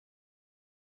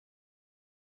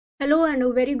Hello and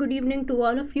a very good evening to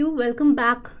all of you. Welcome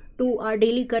back to our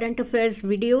daily current affairs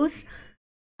videos.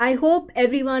 I hope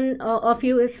everyone of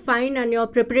you is fine and your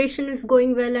preparation is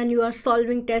going well and you are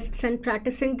solving tests and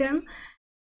practicing them.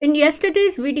 In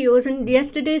yesterday's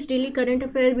daily current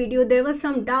affair video, there were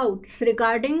some doubts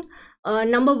regarding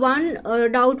number one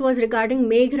doubt was regarding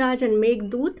Meghraj and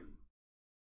Meghdoot.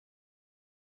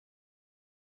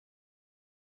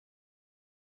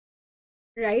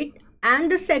 Right, and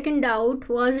the second doubt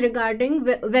was regarding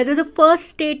whether the first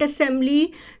state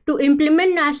assembly to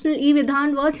implement national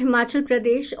e-vidhan was Himachal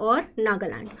Pradesh or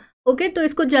Nagaland. Okay, तो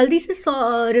इसको जल्दी से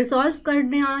resolve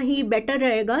करना ही better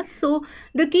रहेगा. So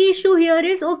the key issue here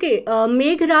is, okay,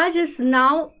 Meghraj is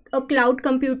now a cloud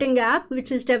computing app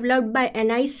which is developed by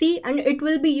NIC and it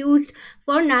will be used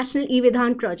for National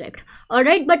E-Vidhan project.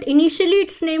 Alright, but initially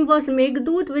its name was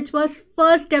Meghdoot, which was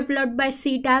first developed by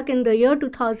CTAC in the year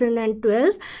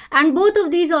 2012, and both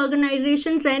of these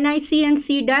organizations, NIC and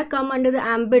CTAC, come under the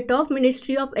ambit of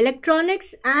Ministry of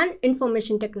Electronics and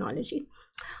Information Technology.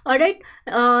 Alright,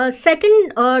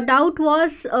 second doubt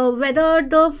was whether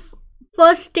the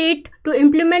first state to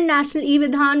implement National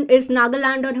E-Vidhan is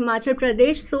Nagaland or Himachal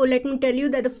Pradesh. So let me tell you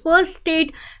that the first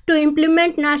state to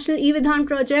implement National E-Vidhan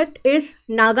project is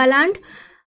Nagaland.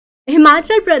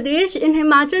 Himachal Pradesh, in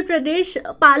Himachal Pradesh,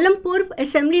 Palampur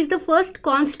Assembly is the first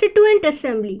constituent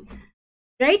assembly.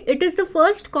 Right? It is the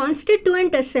first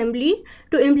constituent assembly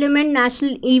to implement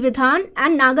National E-Vidhan,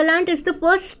 and Nagaland is the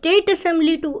first state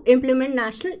assembly to implement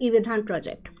National E-Vidhan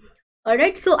project.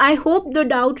 Alright, so I hope the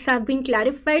doubts have been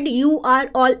clarified. You are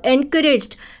all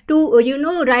encouraged to,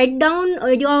 write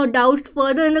down your doubts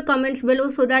further in the comments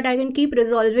below so that I can keep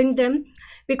resolving them.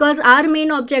 Because our main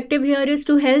objective here is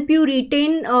to help you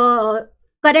retain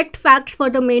correct facts for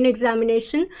the main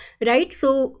examination, right?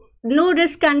 So no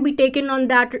risk can be taken on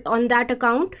that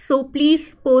account. So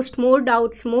please post more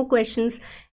doubts, more questions.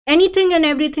 Anything and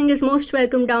everything is most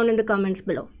welcome down in the comments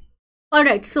below.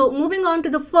 Alright, so moving on to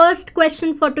the first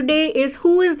question for today is,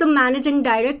 who is the managing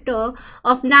director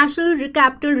of National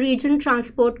Capital Region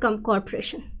Transport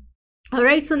Corporation?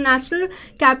 Alright, so National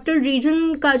Capital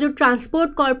Region का जो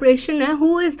Transport Corporation है,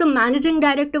 who is the managing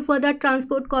director for that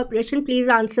Transport Corporation? Please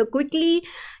answer quickly.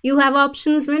 You have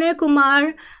options: Vinay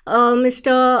Kumar,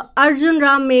 Mr. Arjun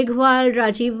Ram Meghwal,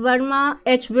 Rajiv Verma,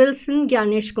 H. Wilson,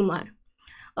 Gyanesh Kumar.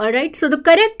 Alright, so the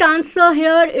correct answer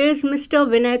here is Mr.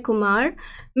 Vinay Kumar.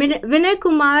 Vinay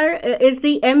Kumar is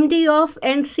the MD of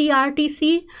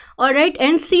NCRTC. Alright,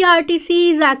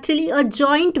 NCRTC is actually a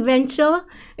joint venture.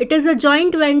 It is a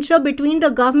joint venture between the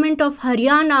government of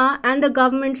Haryana and the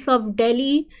governments of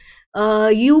Delhi,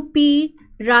 UP,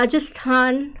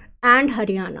 Rajasthan and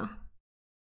Haryana.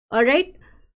 Alright,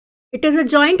 it is a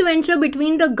joint venture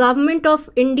between the government of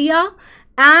India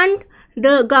and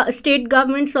the state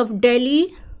governments of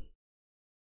Delhi,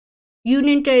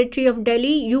 Union Territory of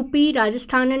Delhi, UP,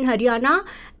 Rajasthan and Haryana,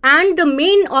 and the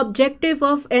main objective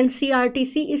of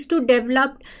NCRTC is to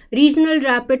develop regional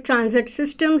rapid transit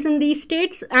systems in these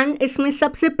states. And इसमें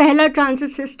सबसे पहला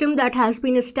transit system that has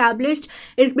been established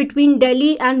is between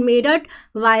Delhi and Meerut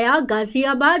via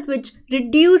Ghaziabad, which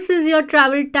reduces your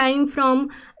travel time from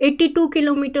 82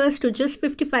 kilometers to just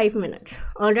 55 minutes.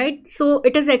 Alright, so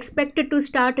it is expected to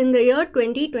start in the year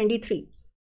 2023.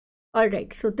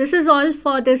 Alright, so this is all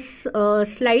for this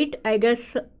slide. I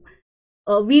guess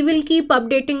we will keep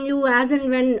updating you as and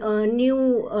when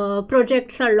new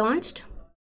projects are launched.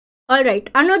 Alright,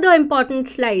 another important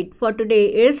slide for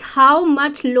today is how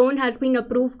much loan has been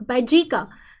approved by JICA.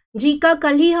 JICA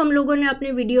कल ही हम लोगों ने अपने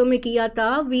video में किया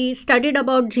था. We studied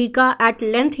about JICA at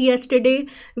length yesterday.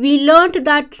 We learnt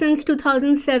that since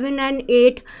 2007 and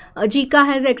 8, JICA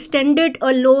has extended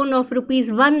a loan of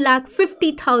rupees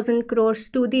 1,50,000 crores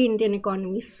to the Indian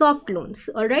economy. Soft loans,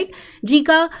 alright.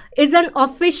 JICA is an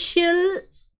official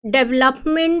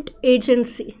development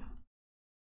agency.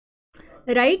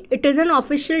 Right, it is an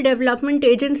official development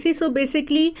agency. So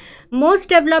basically most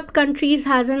developed countries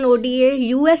has an ODA.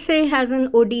 USA has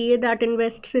an ODA that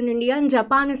invests in India, and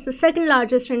Japan is the second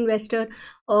largest investor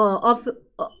of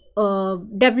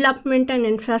development and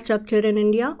infrastructure in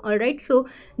India. Alright, so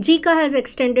JICA has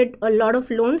extended a lot of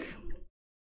loans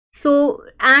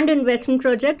and investment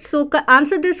projects. So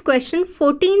answer this question: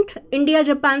 14th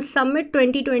India-Japan Summit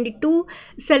 2022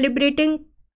 celebrating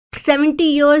 70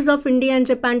 years of India and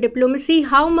Japan diplomacy.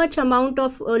 How much amount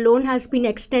of loan has been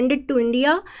extended to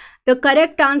India? The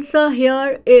correct answer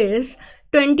here is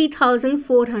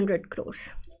 20,400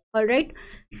 crores. Alright,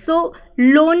 so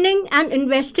loaning and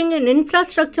investing in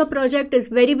infrastructure project is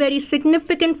very, very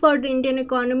significant for the Indian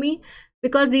economy.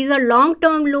 because these are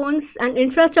long-term loans, and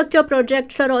infrastructure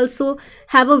projects are also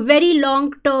have a very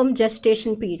long-term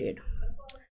gestation period.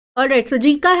 All right, so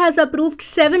JICA has approved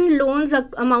 7 loans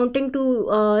amounting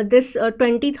to this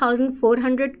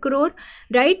 20,400 crore,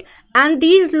 right? And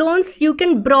these loans, you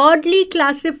can broadly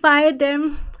classify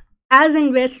them as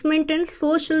investment in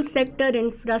social sector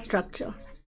infrastructure,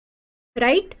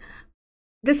 right?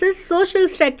 This is social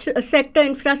sector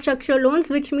infrastructure loans,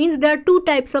 which means there are 2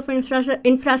 types of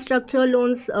infrastructure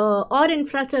loans or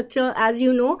infrastructure, as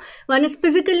you know. One is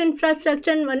physical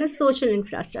infrastructure and one is social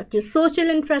infrastructure. Social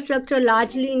infrastructure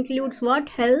largely includes what?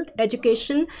 Health,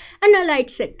 education, and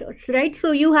allied sectors, right?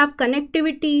 So you have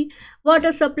connectivity,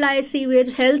 water supply, sewage,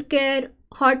 healthcare,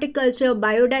 horticulture,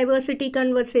 biodiversity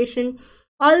conservation.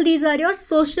 All these are your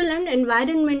social and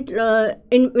environment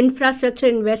infrastructure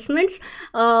investments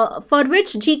for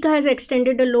which JICA has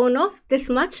extended a loan of this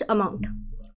much amount.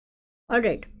 All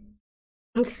right.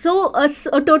 So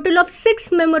a total of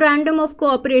 6 memorandum of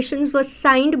cooperations was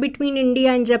signed between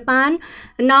India and Japan.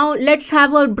 Now let's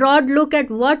have a broad look at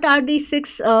what are these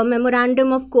 6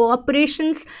 memorandum of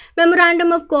cooperations.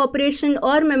 Memorandum of cooperation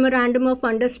or memorandum of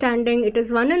understanding, it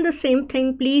is one and the same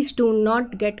thing. Please do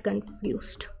not get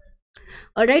confused.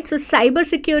 All right, so cyber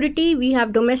security, we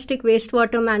have domestic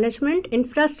wastewater management,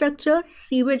 infrastructure,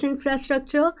 sewage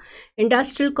infrastructure,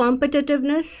 industrial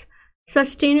competitiveness,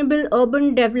 sustainable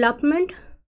urban development,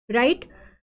 right?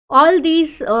 All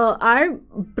these are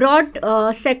broad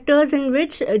sectors in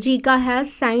which JICA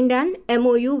has signed an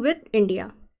MOU with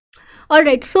India. All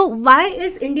right, so why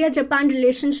is India-Japan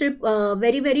relationship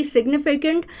very, very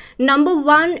significant? Number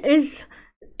 1 is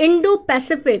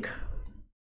Indo-Pacific.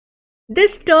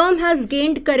 This term has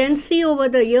gained currency over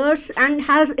the years and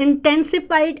has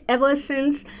intensified ever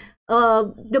since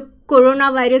the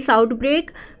coronavirus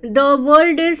outbreak. The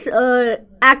world is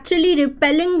actually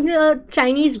repelling the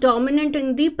Chinese dominant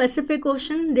in the Pacific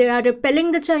Ocean. They are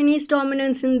repelling the Chinese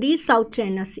dominance in the South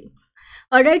China Sea.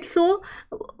 All right, so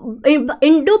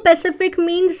Indo-Pacific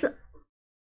means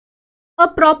a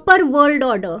proper world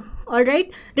order. All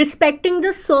right, respecting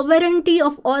the sovereignty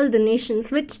of all the nations,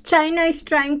 which China is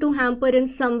trying to hamper in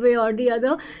some way or the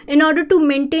other. In order to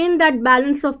maintain that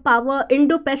balance of power,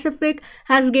 Indo-Pacific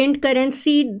has gained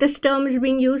currency. This term is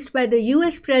being used by the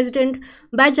US president,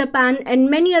 by Japan, and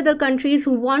many other countries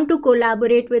who want to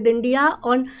collaborate with India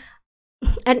on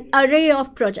an array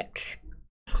of projects.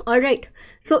 All right,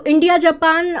 so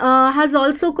India-Japan has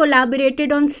also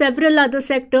collaborated on several other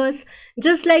sectors,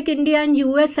 just like India and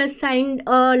US has signed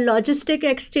a logistic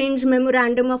exchange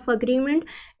memorandum of agreement.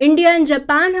 India and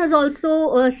Japan has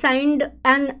also signed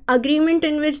an agreement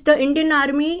in which the Indian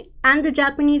Army and the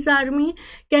Japanese Army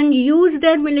can use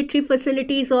their military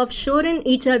facilities offshore in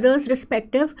each other's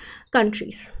respective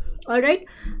countries. All right,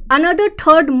 another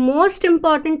third most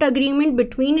important agreement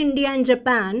between India and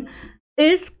Japan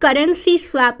is currency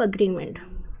swap agreement,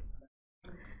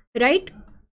 right?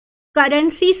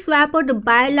 Currency swap or the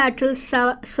bilateral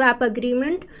swap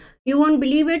agreement, you won't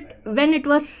believe it, when it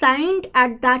was signed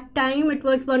at that time, it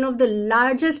was one of the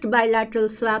largest bilateral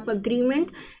swap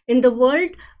agreement in the world,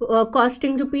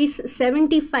 costing rupees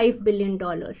 $75 billion,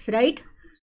 right?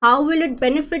 How will it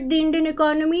benefit the Indian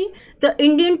economy? The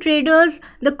Indian traders,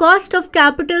 the cost of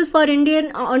capital for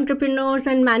Indian entrepreneurs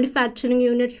and manufacturing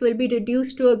units will be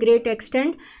reduced to a great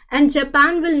extent, and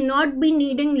Japan will not be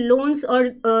needing loans, or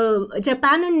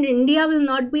Japan and India will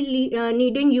not be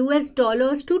needing US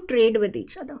dollars to trade with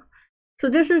each other. So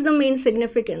this is the main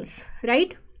significance,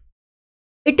 right?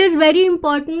 It is very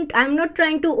important. I'm not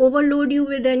trying to overload you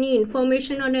with any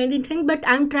information or anything, but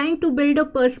I'm trying to build a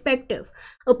perspective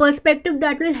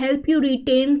that will help you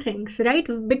retain things, right?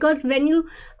 Because when you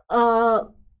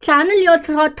channel your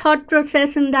thought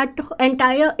process in that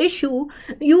entire issue,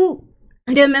 you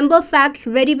remember facts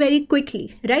very, very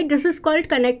quickly, right? This is called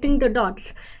connecting the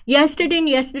dots. Yesterday, in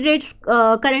yesterday's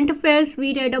current affairs,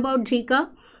 we read about JICA,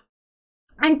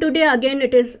 and today again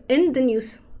it is in the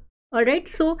news. All right,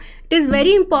 so it is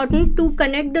very important to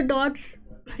connect the dots,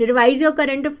 revise your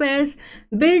current affairs,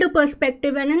 build a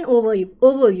perspective and an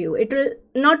overview. It will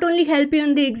not only help you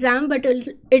in the exam, but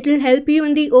it will help you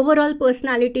in the overall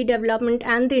personality development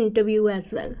and the interview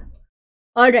as well.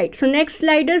 All right, so next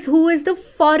slide is, who is the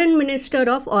foreign minister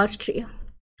of Austria?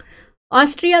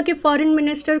 Austria के foreign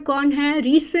minister कौन है?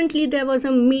 Recently there was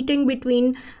a meeting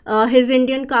between his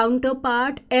Indian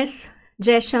counterpart S.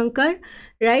 Jaishankar,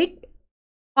 right?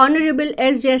 Honorable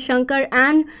S. Jaishankar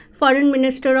and Foreign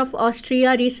Minister of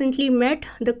Austria recently met.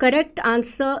 The correct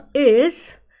answer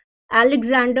is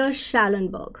Alexander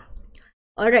Schallenberg.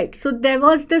 All right, so there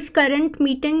was this current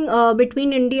meeting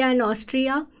between India and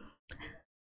Austria.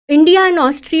 India and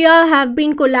Austria have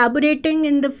been collaborating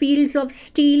in the fields of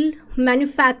steel,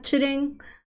 manufacturing,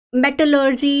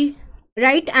 metallurgy,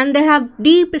 right? And they have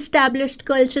deep established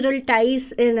cultural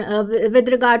ties in with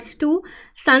regards to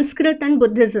Sanskrit and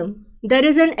Buddhism. There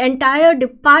is an entire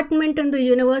department in the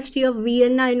University of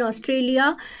Vienna in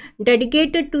Australia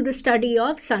dedicated to the study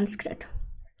of Sanskrit.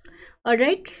 All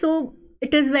right, so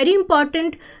it is very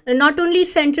important, not only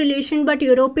Central Asian but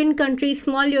European countries,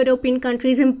 small European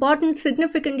countries, important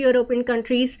significant European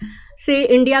countries say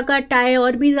India का tie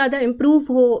और भी ज़्यादा improve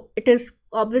हो, it is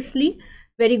obviously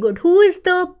very good. Who is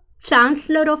the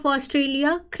Chancellor of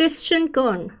Australia? Christian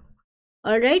Kern.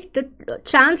 All right, the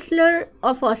Chancellor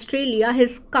of Australia,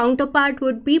 his counterpart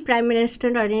would be Prime Minister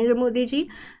Narendra Modi ji.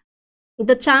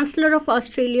 The Chancellor of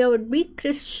Australia would be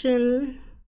Christian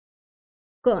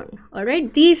Kern. All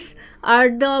right, these are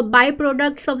the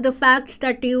byproducts of the facts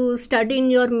that you study in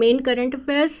your main current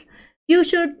affairs. You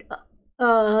should,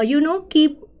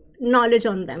 keep knowledge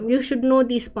on them. You should know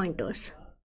these pointers.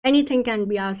 Anything can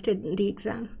be asked in the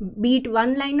exam, be it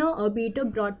one-liner or be it a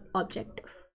broad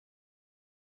objective.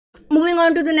 Moving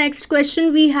on to the next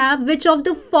question, we have which of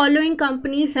the following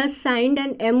companies has signed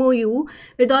an MOU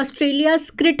with Australia's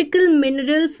Critical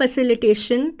Mineral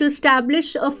Facilitation to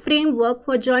establish a framework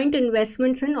for joint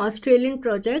investments in Australian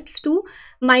projects to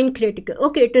mine critical.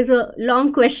 Okay, it is a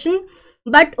long question,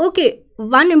 but okay,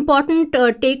 one important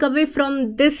takeaway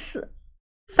from this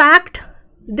fact,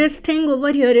 this thing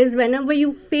over here is whenever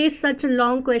you face such a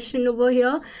long question over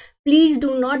here, please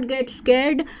do not get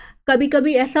scared. कभी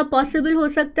कभी ऐसा possible हो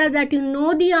सकता है that you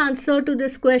know the answer to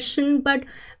this question, but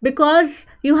because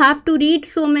you have to read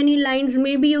so many lines,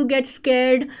 maybe you get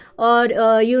scared or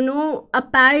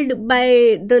appalled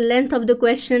by the length of the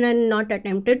question and not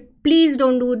attempt it. Please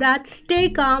don't do that. Stay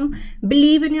calm,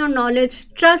 believe in your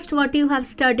knowledge, trust what you have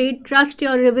studied, trust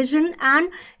your revision, and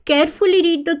carefully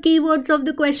read the keywords of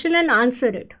the question and answer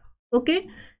it. Okay,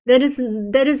 there is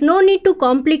no need to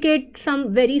complicate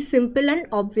some very simple and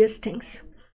obvious things.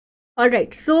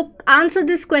 Alright, so answer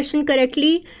this question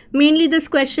correctly. Mainly this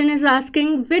question is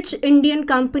asking which Indian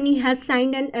company has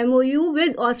signed an MOU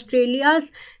with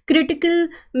Australia's Critical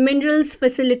Minerals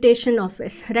Facilitation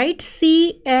Office, right?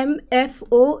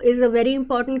 CMFO is a very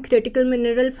important Critical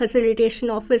Mineral Facilitation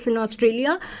Office in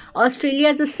Australia. Australia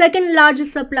is the second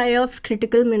largest supplier of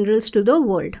critical minerals to the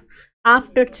world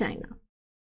after China,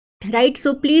 right?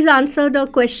 So please answer the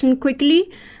question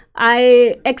quickly.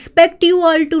 I expect you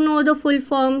all to know the full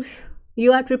forms.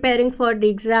 You are preparing for the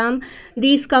exam.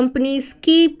 These companies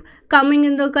keep coming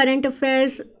in the current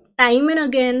affairs time and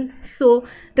again. So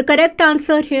the correct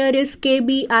answer here is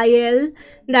KBIL,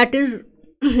 that is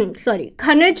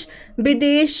Khanij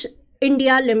Bidesh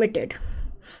India Limited.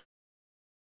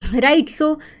 Right,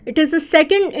 so it is the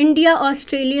second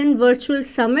India-Australian Virtual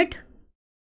Summit.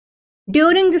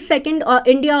 During the second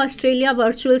India-Australia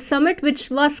Virtual Summit, which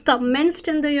was commenced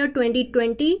in the year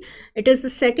 2020, it is the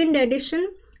second edition,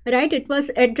 right? It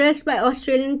was addressed by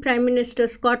Australian Prime Minister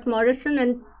Scott Morrison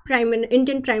and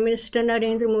Indian Prime Minister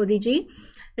Narendra Modi ji,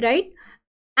 right?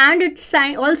 And it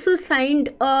also signed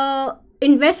a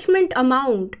investment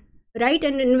amount, right?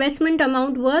 An investment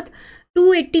amount worth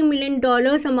 $280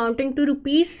 million amounting to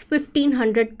rupees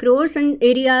 1,500 crores in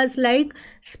areas like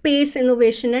space,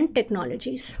 innovation and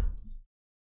technologies.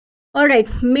 Alright,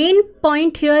 main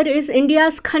point here is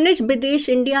India's Khanij Bidesh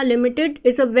India Limited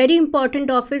is a very important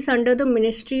office under the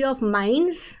Ministry of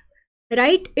Mines,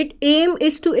 right? Its aim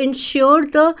is to ensure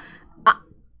the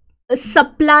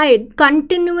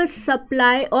continuous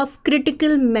supply of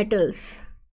critical metals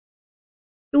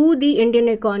to the Indian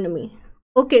economy.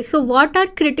 Okay, so what are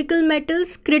critical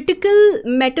metals? Critical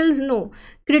minerals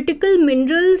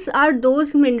are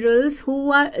those minerals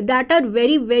that are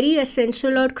very, very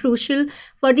essential or crucial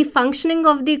for the functioning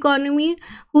of the economy,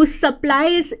 whose supply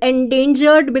is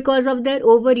endangered because of their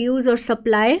overuse or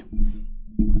supply.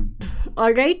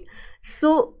 All right,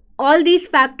 so all these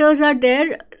factors are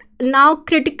there. Now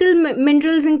critical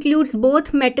minerals includes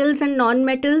both metals and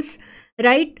non-metals,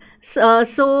 right?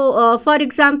 For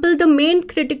example, the main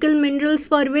critical minerals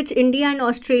for which India and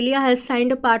Australia has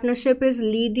signed a partnership is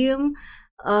lithium,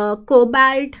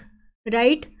 cobalt,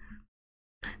 right?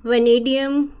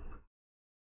 Vanadium.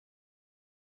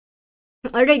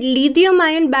 Alright, lithium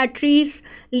ion batteries.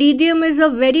 Lithium is a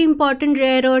very important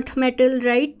rare earth metal,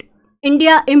 right?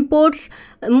 India imports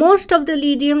most of the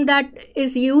lithium that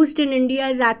is used in India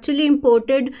is actually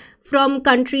imported from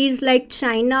countries like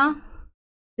China,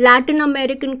 Latin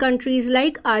American countries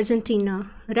like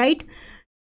Argentina, right?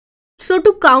 So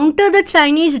to counter the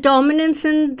Chinese dominance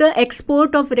in the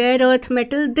export of rare earth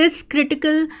metal, this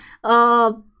critical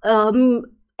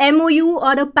MOU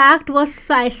or a pact was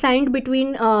signed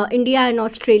between India and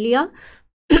Australia.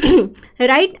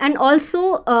 Right, and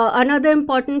also another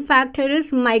important fact here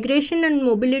is migration and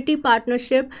mobility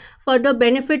partnership for the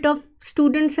benefit of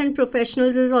students and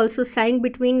professionals is also signed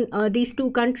between these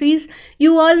two countries.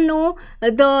 You all know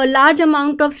the large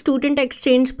amount of student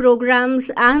exchange programs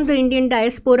and the Indian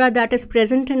diaspora that is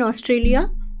present in Australia.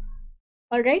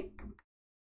 All right.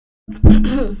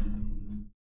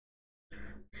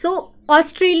 So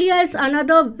Australia is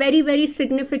another very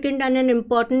significant and an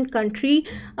important country.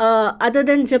 Other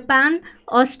than Japan,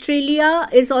 Australia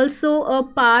is also a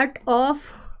part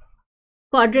of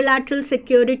quadrilateral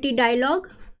security dialogue,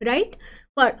 right?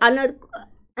 For another,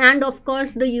 and of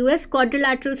course the US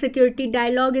quadrilateral security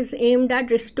dialogue is aimed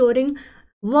at restoring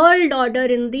world order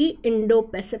in the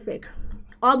Indo-Pacific.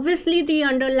 Obviously, the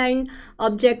underlying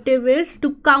objective is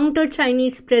to counter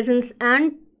Chinese presence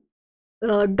and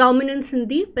dominance in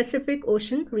the Pacific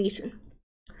Ocean region.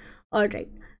 All right,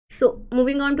 so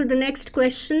moving on to the next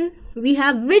question, we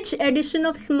have which edition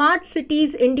of Smart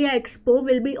Cities India Expo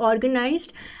will be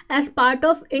organized as part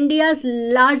of India's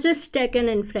largest tech and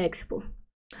infra expo?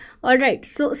 All right,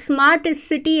 so Smart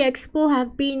City Expo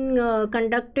have been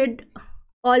conducted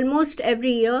almost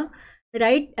every year,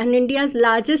 right? And India's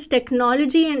largest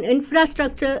technology and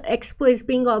infrastructure expo is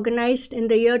being organized in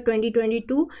the year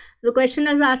 2022. So the question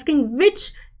is asking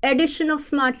which edition of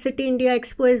Smart City India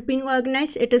Expo is being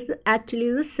organized. It is actually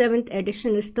the 7th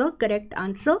edition is the correct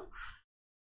answer.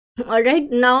 All right,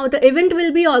 now the event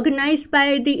will be organized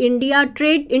by the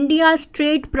India's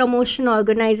Trade Promotion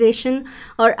Organization,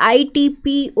 or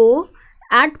ITPO,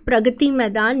 at Pragati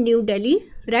Maidan, New Delhi.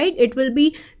 Right, it will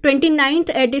be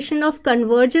 29th edition of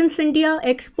Convergence India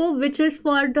Expo, which is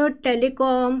for the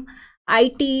telecom,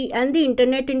 IT and the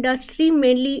internet industry,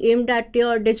 mainly aimed at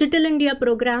your Digital India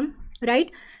program.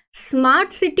 Right,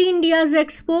 Smart City India's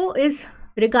Expo is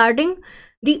regarding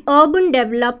the urban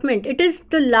development. It is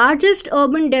the largest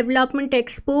urban development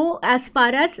expo as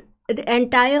far as the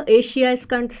entire Asia is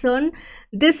concerned.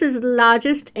 This is the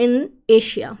largest in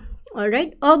Asia. All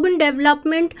right, urban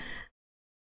development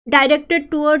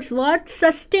directed towards what?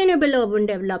 Sustainable urban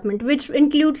development, which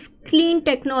includes clean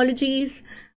technologies,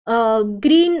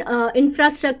 green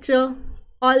infrastructure,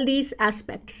 all these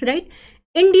aspects, right?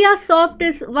 India Soft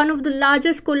is one of the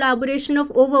largest collaboration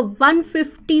of over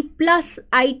 150 plus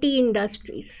IT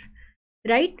industries,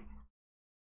 right?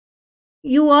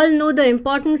 You all know the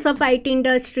importance of IT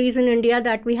industries in India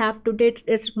that we have today.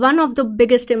 It's one of the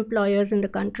biggest employers in the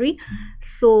country.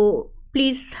 So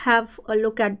please have a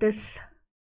look at this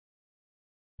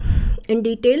in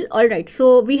detail. All right,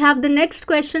 so we have the next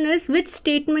question is which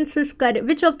statements is correct,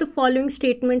 which of the following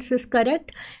statements is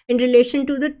correct in relation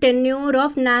to the tenure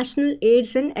of National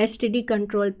AIDS and STD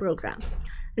Control Program?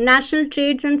 The National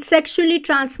AIDS and Sexually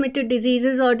Transmitted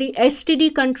Diseases, or the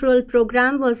STD Control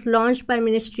Program, was launched by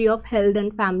Ministry of Health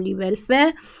and Family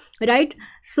Welfare, right?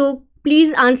 So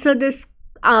please answer this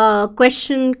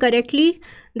question correctly.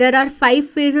 There are 5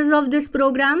 phases of this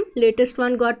program. Latest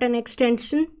one got an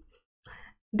extension.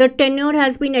 The tenure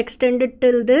has been extended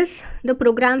till this. The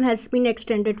program has been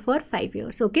extended for 5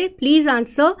 years. Okay, please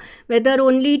answer whether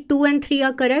only 2 and 3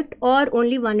 are correct or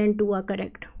only 1 and 2 are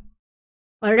correct.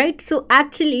 All right, so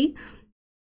actually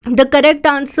the correct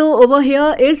answer over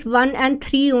here is 1 and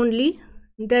 3 only.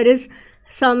 There is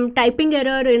some typing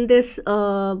error in this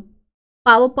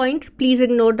PowerPoint. Please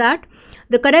ignore that.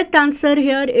 The correct answer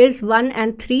here is 1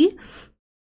 and 3.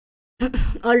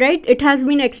 All right, it has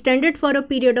been extended for a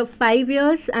period of 5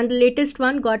 years and the latest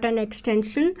one got an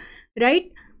extension,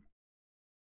 right?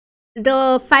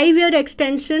 The 5-year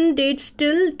extension dates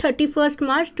till 31st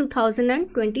March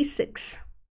 2026.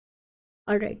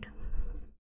 All right.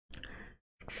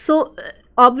 So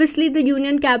obviously the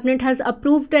Union Cabinet has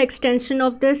approved the extension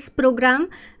of this program,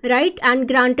 right, and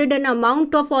granted an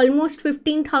amount of almost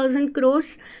 15,000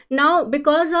 crores. Now,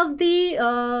 because of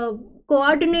the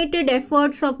coordinated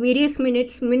efforts of various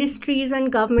ministries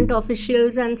and government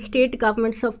officials and state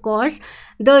governments, of course,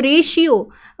 the ratio,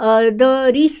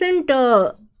 the recent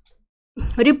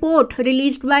report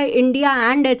released by India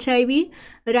and HIV,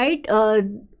 right,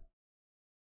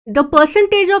 the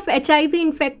percentage of HIV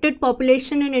infected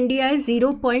population in India is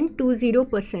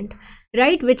 0.20%,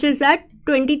 right, which is at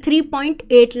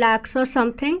 23.8 lakhs or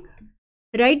something,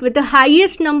 right, with the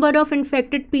highest number of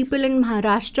infected people in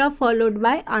Maharashtra, followed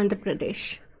by Andhra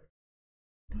Pradesh.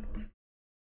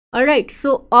 All right,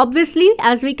 so obviously,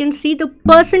 as we can see, the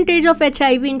percentage of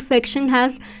HIV infection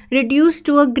has reduced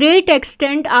to a great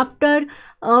extent after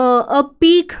a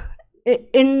peak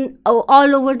in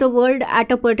all over the world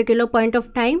at a particular point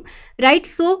of time, right?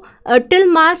 So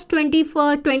till March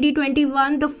 21st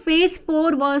 2021, the phase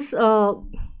 4 was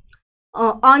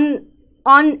on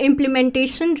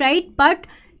implementation, right? But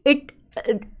it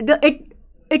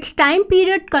its time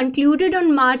period concluded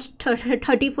on March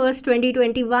 31st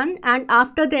 2021, and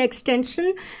after the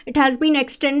extension it has been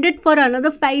extended for another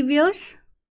 5 years.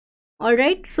 All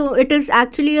right, so it is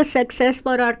actually a success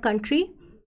for our country.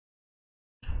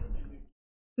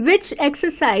 Which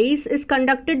exercise is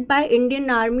conducted by Indian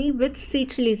Army with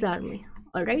Seychelles Army?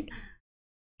 All right,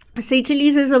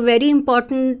 Seychelles is a very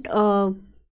important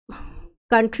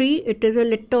country. It is a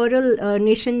littoral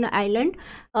nation island,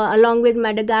 along with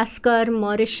Madagascar,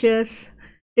 Mauritius.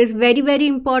 It is very, very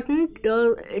important.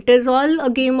 It is all a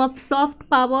game of soft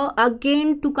power,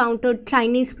 again, to counter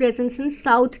Chinese presence in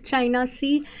South China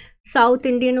Sea, South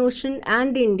Indian Ocean,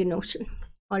 and the Indian Ocean.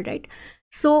 All right,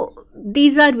 so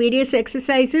these are various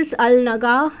exercises: Al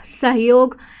Naga,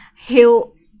 Sahyog,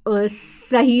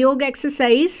 Sahyog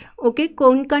exercise, okay,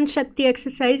 Konkan Shakti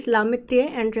exercise, Lamitye,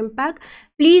 and Rimpak.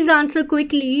 Please answer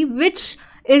quickly which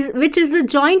is a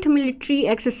joint military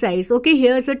exercise. Okay,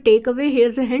 here's a takeaway,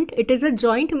 here's a hint. It is a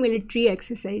joint military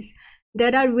exercise.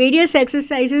 There are various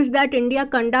exercises that India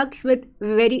conducts with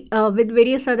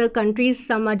various other countries.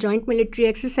 Some are joint military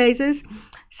exercises,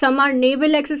 some are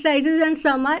naval exercises, and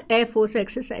some are air force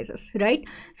exercises, right?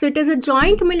 So it is a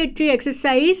joint military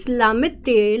exercise,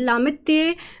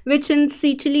 Lamitye, which in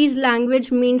Seychelles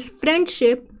language means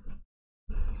friendship,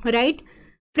 right?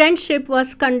 Friendship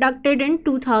was conducted in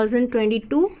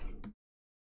 2022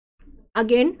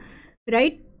 again,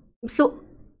 right? So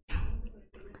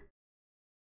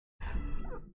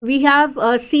we have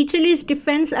Seychelles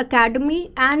Defense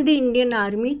Academy and the Indian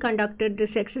Army conducted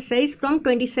this exercise from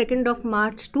 22nd of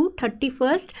March to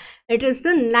 31st. It is the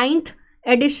 9th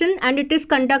edition, and it is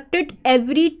conducted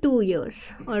every 2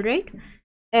 years. All right,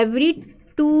 every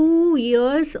 2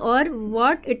 years, or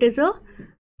what? It is a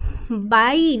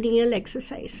biennial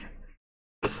exercise.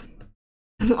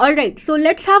 All right, so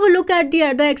let's have a look at the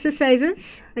other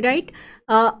exercises, right?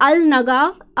 Al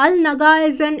Naga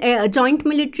is a joint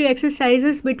military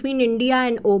exercises between India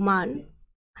and Oman.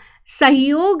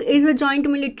 Sahyog is a joint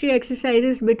military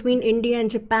exercises between India and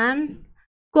Japan.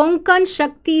 Konkan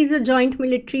Shakti is a joint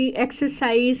military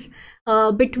exercise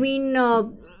between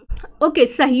okay,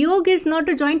 Sahyog is not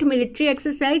a joint military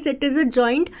exercise, it is a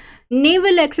joint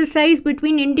naval exercise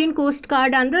between Indian Coast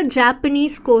Guard and the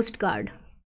Japanese Coast Guard.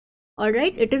 All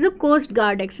right, it is a Coast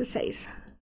Guard exercise.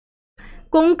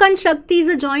 Konkan Shakti is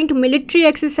a joint military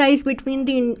exercise between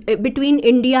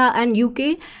India and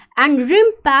UK, and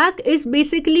Rimpak is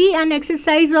basically an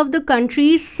exercise of the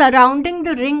countries surrounding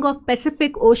the ring of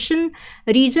Pacific Ocean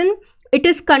region. It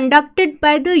is conducted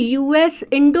by the US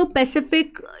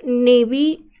Indo-Pacific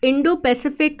Navy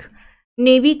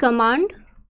Command.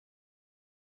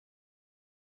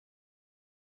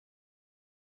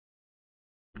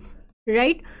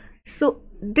 Right, so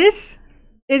this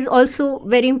is also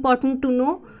very important to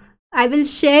know. I will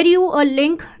share you a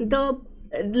link. The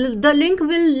link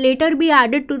will later be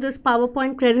added to this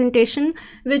PowerPoint presentation,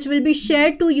 which will be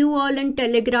shared to you all in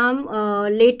Telegram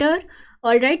later.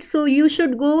 All right, so you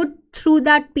should go through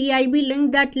that PIB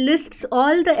link that lists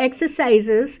all the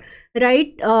exercises,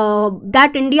 right,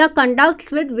 that India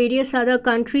conducts with various other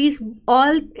countries,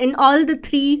 all in all the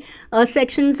three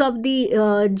sections of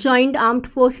the joint armed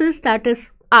forces, that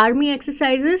is army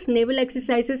exercises, naval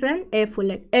exercises, and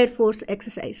air force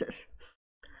exercises.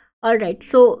 All right,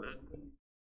 so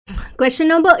question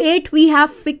number 8, we have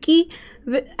FICCI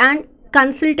and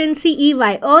consultancy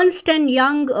EY. Ernst &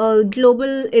 Young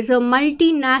Global is a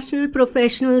multinational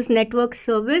professionals network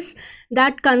service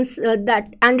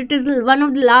and it is one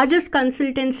of the largest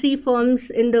consultancy firms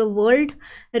in the world,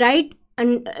 right?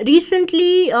 And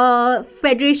recently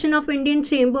Federation of Indian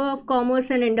Chamber of Commerce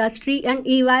and Industry and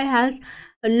EY has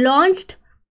launched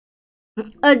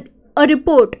a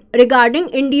report regarding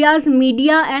India's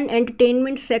media and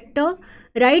entertainment sector,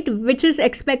 right, which is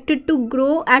expected to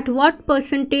grow at what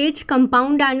percentage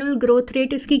compound annual growth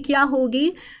rate iski kya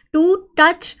hogi to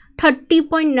touch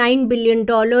 $30.9 billion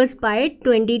by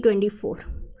 2024.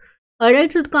 All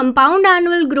right, so the compound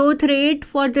annual growth rate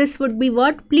for this would be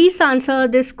what? Please answer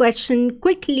this question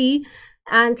quickly,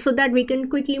 and so that we can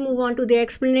quickly move on to the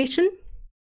explanation.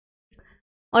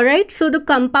 All right, so the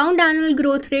compound annual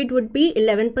growth rate would be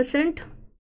 11%.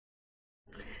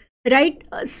 Right,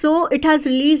 so it has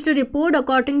released a report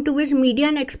according to which media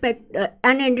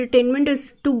and entertainment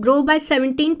is to grow by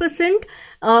 17%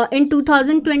 in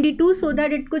 2022, so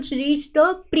that it could reach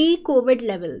the pre-COVID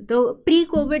level. The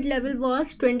pre-COVID level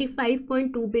was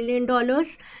 $25.2 billion,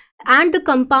 and the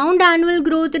compound annual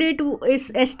growth rate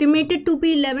is estimated to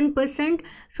be 11%,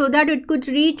 so that it could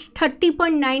reach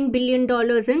 $30.9 billion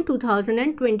in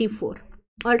 2024.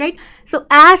 All right, so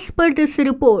as per this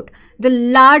report, the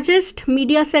largest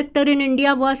media sector in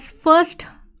India was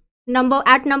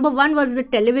number one was the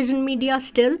television media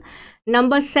still,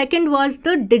 number second was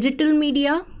the digital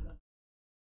media,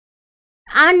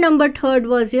 and number third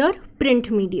was your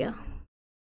print media.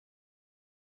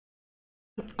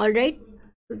 All right,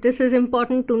 this is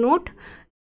important to note.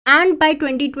 And by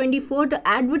 2024, the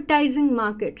advertising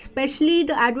market, especially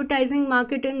the advertising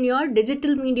market in your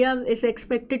digital media, is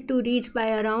expected to reach by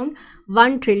around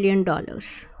 $1 trillion. All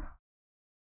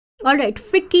right,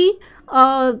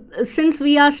 FICCI, since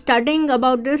we are studying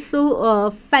about this, so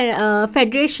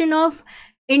Federation of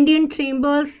Indian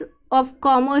Chambers of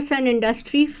Commerce and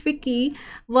Industry, FICCI,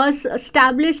 was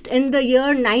established in the year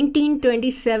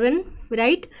 1927,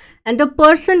 right? And the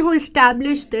person who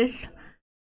established this,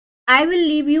 I will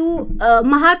leave you,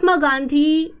 Mahatma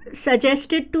Gandhi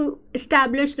suggested to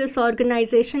establish this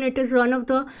organization. It is one of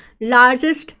the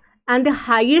largest and the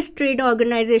highest trade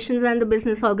organizations and the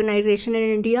business organization in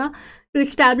India. To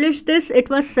establish this, it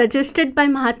was suggested by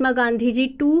Mahatma Gandhi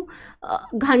ji to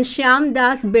Ghanshyam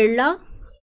Das Birla,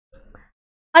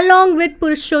 along with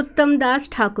Purushottam Das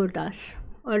Thakur Das.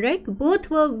 Alright, both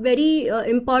were very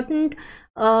important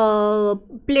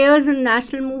players in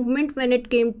national movement when it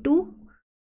came to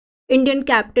Indian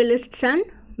capitalists and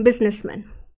businessmen.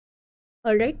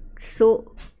 Alright,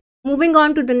 so moving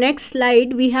on to the next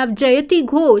slide, we have Jayati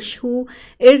Ghosh, who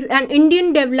is an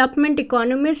Indian development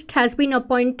economist, has been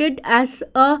appointed as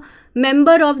a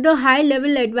member of the High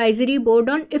Level Advisory Board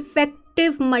on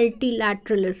Effective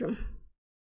Multilateralism.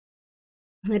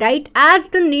 Right, as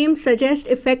the name suggests,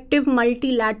 effective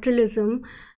multilateralism,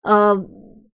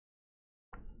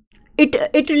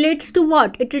 it relates to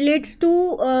what? It relates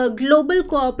to global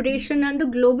cooperation and the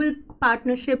global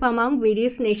partnership among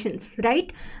various nations,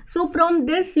 right? So from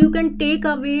this you can take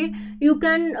away, you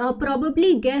can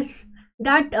probably guess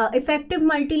that effective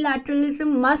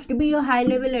multilateralism must be a high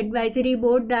level advisory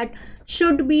board that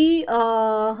should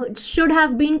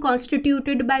have been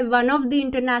constituted by one of the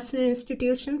international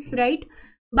institutions, right?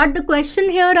 But the question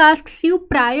here asks you,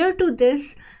 prior to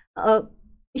this,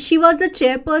 she was the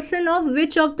chairperson of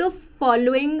which of the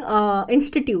following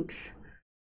institutes?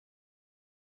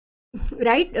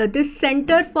 Right, this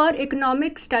Center for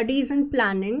Economic Studies and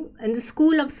Planning and the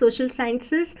School of Social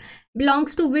Sciences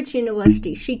belongs to which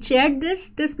university? She chaired this.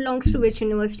 This belongs to which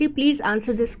university? Please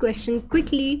answer this question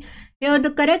quickly. Here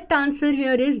the correct answer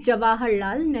here is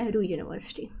Jawaharlal Nehru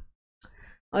University.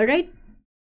 All right.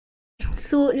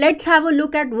 So let's have a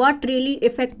look at what really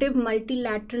effective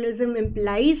multilateralism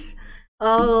implies.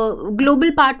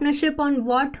 Global partnership on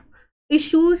what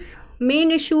issues? Main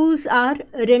issues are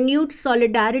renewed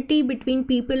solidarity between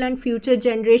people and future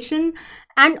generation,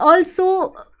 and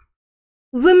also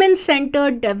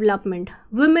women-centered development,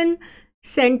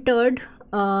 women-centered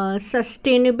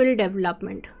sustainable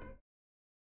development.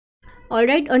 All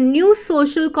right, a new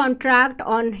social contract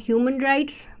on human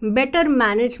rights, better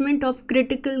management of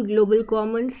critical global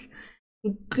commons,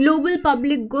 global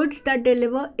public goods that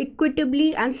deliver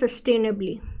equitably and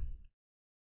sustainably.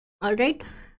 All right.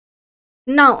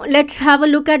 Now let's have a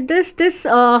look at this. This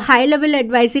high level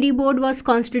advisory board was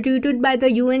constituted by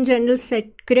the UN General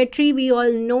Secretary. We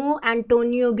all know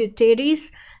Antonio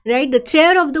Guterres, right? The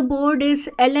chair of the board is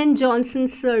Ellen Johnson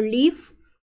Sirleaf.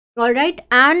 All right,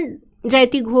 and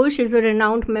Jayati Ghosh is a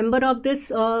renowned member of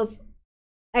this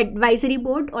advisory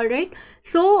board. All right,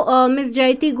 so Ms.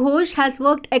 Jayati Ghosh has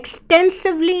worked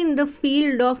extensively in the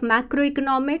field of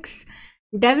macroeconomics,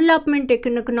 development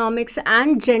economics,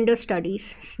 and gender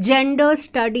studies. Gender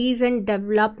studies and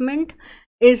development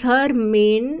is her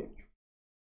main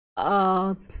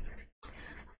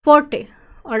forte.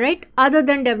 All right, other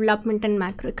than development and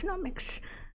macroeconomics,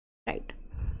 right?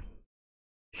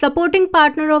 Supporting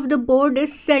partner of the board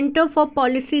is Center for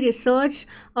Policy Research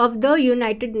of the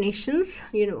United Nations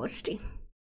University.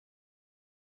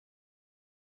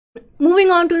 Moving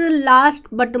on to the last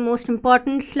but the most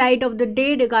important slide of the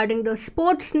day regarding the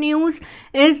sports news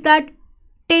is that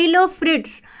Taylor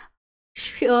Fritz,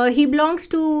 he belongs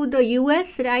to the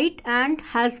US, right, and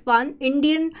has won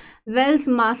Indian Wells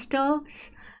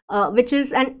Masters, which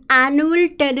is an annual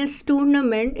tennis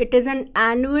tournament. It is an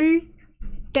annual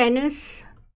tennis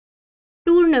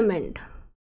tournament,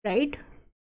 right?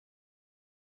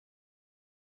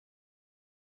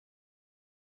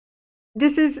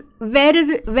 This is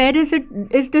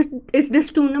is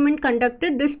this tournament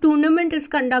conducted? This tournament is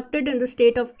conducted in the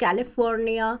state of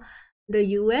California, the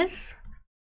US.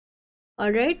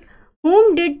 All right,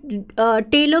 Whom did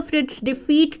Taylor Fritz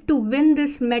defeat to win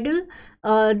this medal?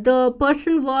 The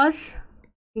person was,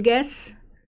 guess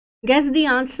the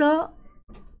answer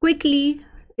quickly.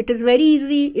 It is very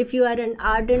easy if you are an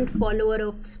ardent follower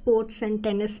of sports and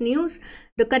tennis news.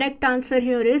 The correct answer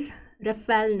here is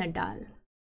Rafael Nadal.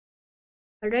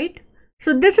 Alright.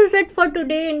 So this is it for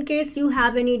today. In case you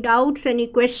have any doubts, any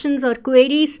questions or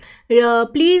queries,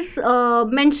 please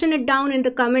mention it down in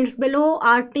the comments below.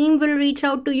 Our team will reach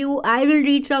out to you. I will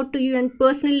reach out to you and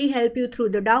personally help you through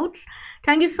the doubts.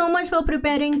 Thank you so much for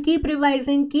preparing. Keep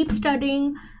revising, keep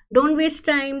studying. Don't waste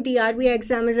time. The RBI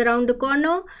exam is around the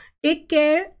corner. Take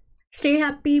care. Stay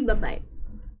happy. Bye-bye.